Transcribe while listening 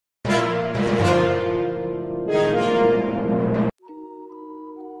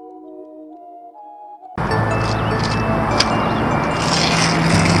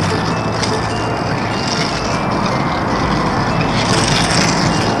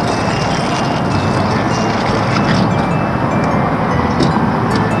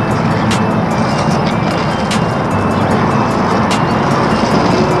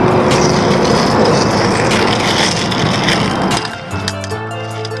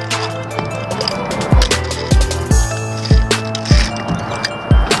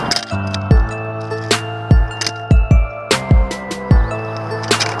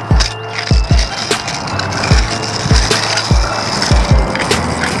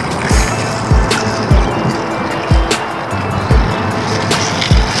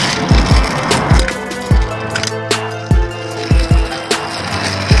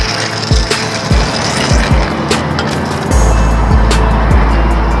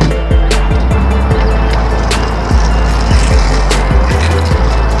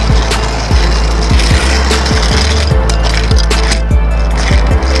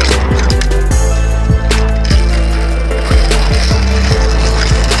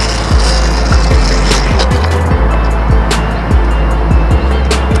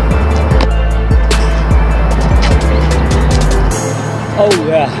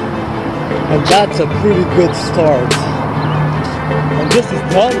and that's a pretty good start. And this is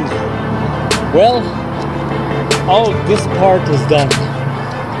done. Well, all this part is done.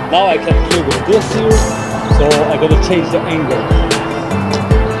 Now I can play with this here, so I gotta change the angle.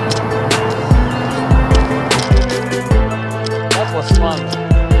 That was fun.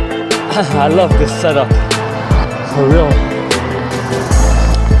 I love this setup, for real.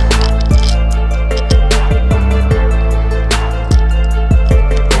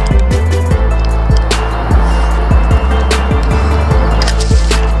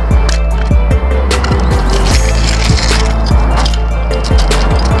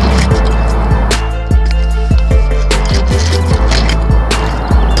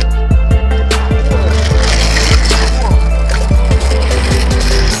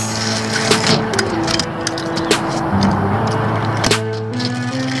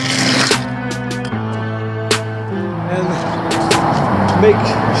 Make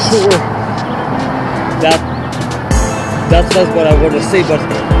sure that that's not what I want to say, but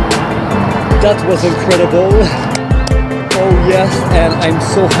that was incredible. Oh yes, and I'm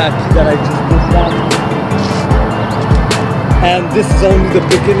so happy that I just did that. And this is only the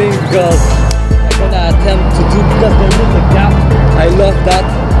beginning, because I'm gonna attempt to do, because there is a gap, I love that,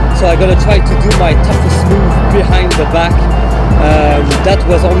 so I'm gonna try to do my toughest move behind the back. That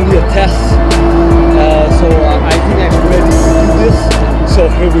was only a test, so I think I'm ready to do this. So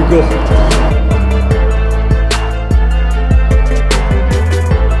here we go.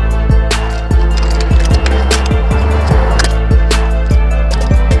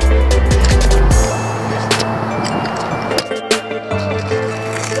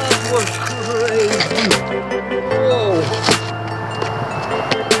 That was crazy. Whoa.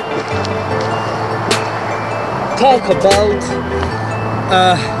 Talk about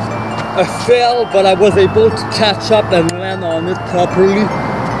a fail, but I was able to catch up and land on it properly.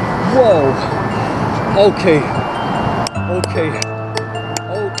 Whoa. Okay.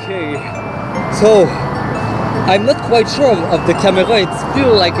 So I'm not quite sure of the camera. It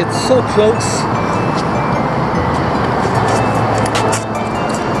feels like it's so close.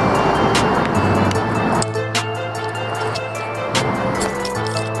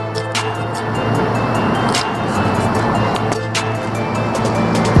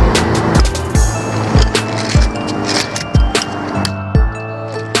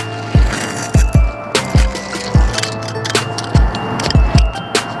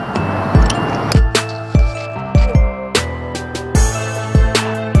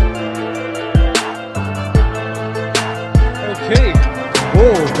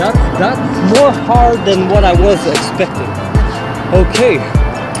 That's more hard than what I was expecting. Okay,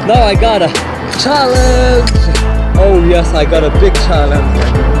 now I got a challenge. Oh yes, I got a big challenge.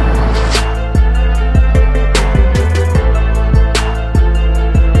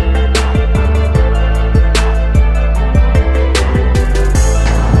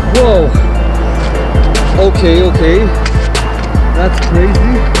 Whoa. Okay. That's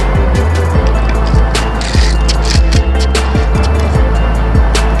crazy.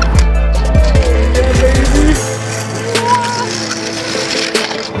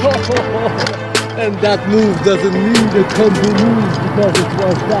 And that move doesn't need a combo move because it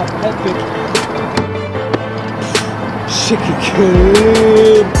was that epic.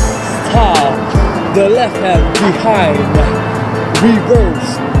 Chicequilibrestyle. The left hand behind,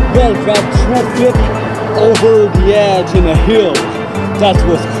 reverse, well grab through flip over the edge in a hill. That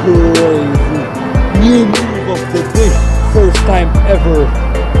was crazy. New move of the day. First time ever.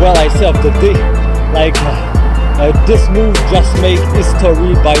 Well, I say of the day. Like this move just made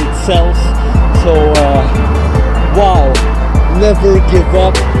history by itself. So wow, never give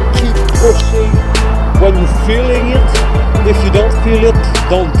up, keep pushing when you're feeling it. If you don't feel it,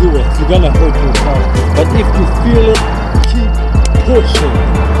 don't do it, you're gonna hurt yourself. But if you feel it, keep pushing.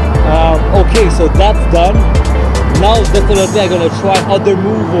 Okay, so that's done. Now definitely I'm gonna try other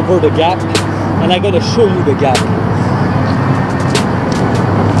move over the gap, and I'm gonna show you the gap.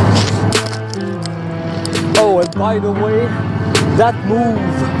 Oh, and by the way, that move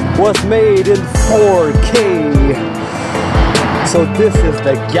was made in 4K. So this is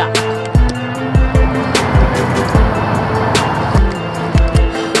the gap.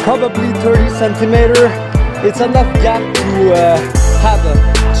 Probably 30 centimeter. It's enough gap to have a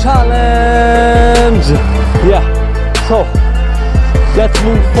challenge. Yeah. So let's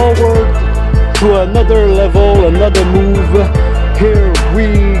move forward to another level, another move. Here we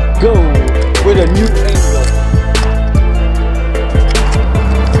go with a new angle.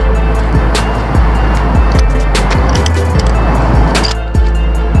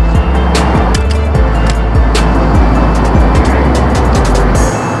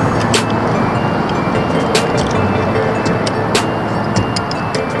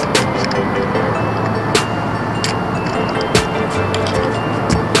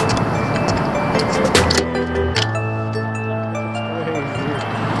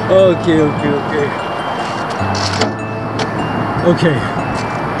 Okay.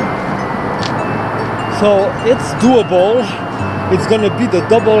 So it's doable. It's gonna be the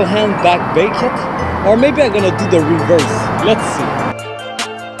double hand back bake it, or maybe I'm gonna do the reverse. Let's see.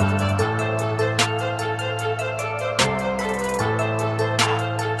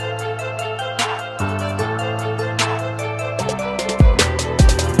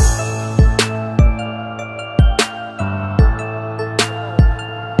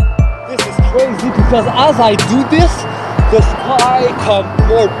 This is crazy because as I do this, the sky come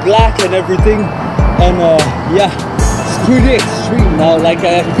more black and everything, and yeah, it's pretty extreme now. Like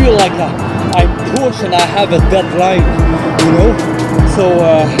I feel like I'm pushed and I have a deadline, you know. So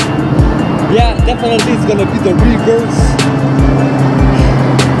yeah, definitely it's gonna be the reverse.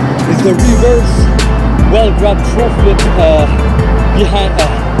 It's the reverse well grabbed throw flip behind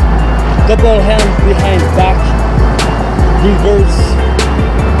double hand behind back reverse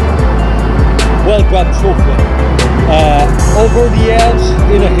well grabbed throw flip. Over the edge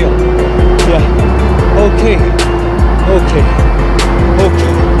in a hill. Yeah. Okay.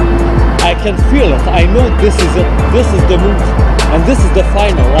 I can feel it. I know this is it. This is the move, and this is the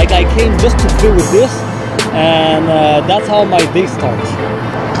final. Like I came just to play with this, and that's how my day starts.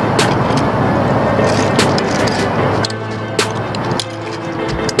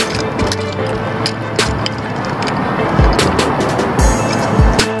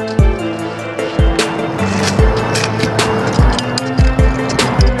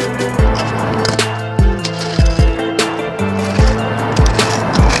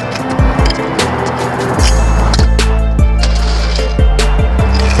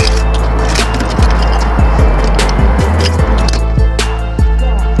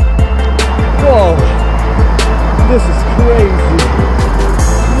 This is crazy.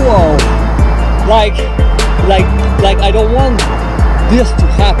 Whoa. Like I don't want this to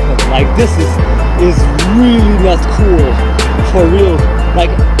happen. Like this is really not cool. For real.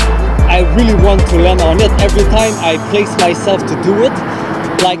 Like I really want to land on it. Every time I place myself to do it,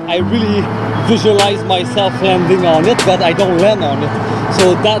 like I really visualize myself landing on it, but I don't land on it.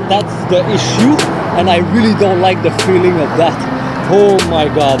 So that's the issue, and I really don't like the feeling of that. Oh my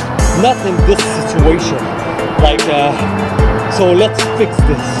god. Not in this situation. Like, so let's fix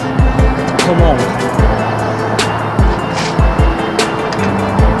this. Come on.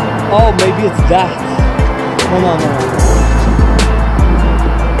 Oh, maybe it's that. No.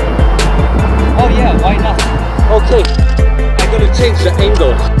 Oh yeah, why not? Okay, I'm gonna change the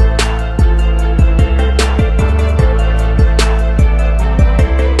angle.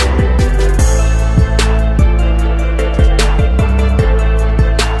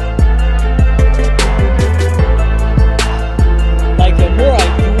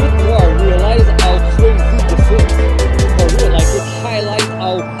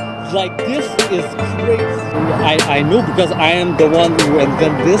 Like this is crazy. I know because I am the one who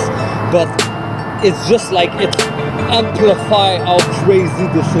invented this, but it's just like it amplify how crazy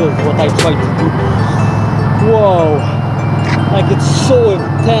this is what I try to do. Whoa, like it's so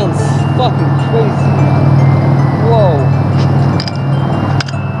intense, fucking crazy. Whoa.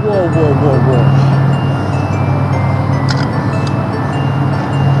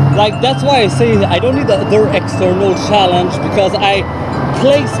 Like that's why I say I don't need another external challenge, because I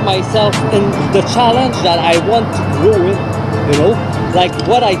place myself in the challenge that I want to grow in, you know, like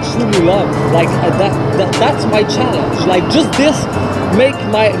what I truly love. Like that's my challenge. Like just this make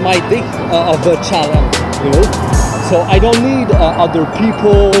my day of a challenge, you know. So I don't need other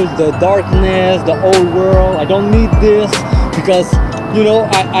people, the darkness, the old world. I don't need this, because you know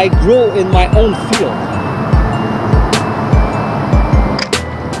I grow in my own field.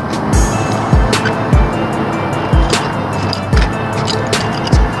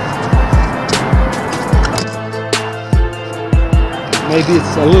 Maybe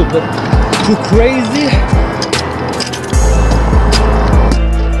it's a little bit too crazy.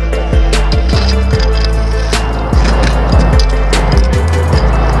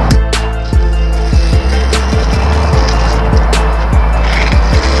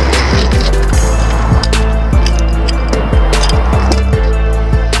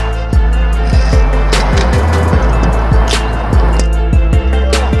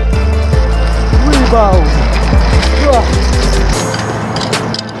 Rebound.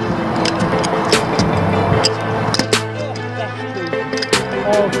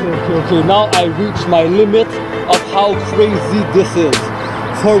 Okay, now I reach my limit of how crazy this is.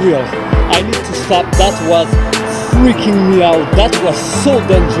 For real, I need to stop. That was freaking me out. That was so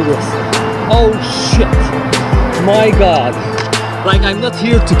dangerous. Oh shit, my god. Like I'm not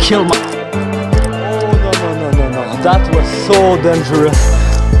here to kill my... Oh no. That was so dangerous.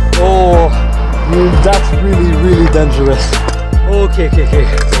 Oh, that's really dangerous. Okay.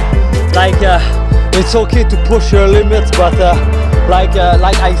 Like it's okay to push your limits, but like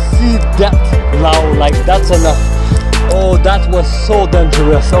I see that now. Like that's enough. Oh, that was so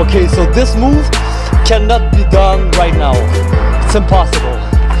dangerous. Okay, so this move cannot be done right now. It's impossible.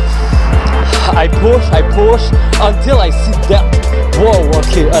 I push until I see that. Whoa,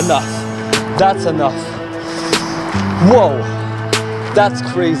 okay, enough. That's enough. Whoa, that's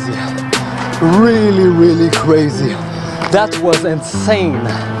crazy. Really crazy. That was insane.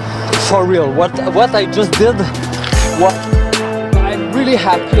 For real. What I just did, I'm really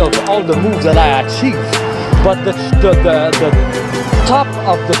happy of all the moves that I achieved. But the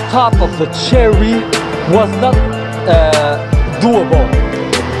top of the cherry was not doable.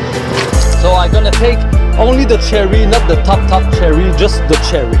 So I'm gonna take only the cherry, not the top cherry, just the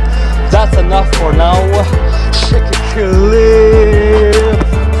cherry. That's enough for now. Shake it,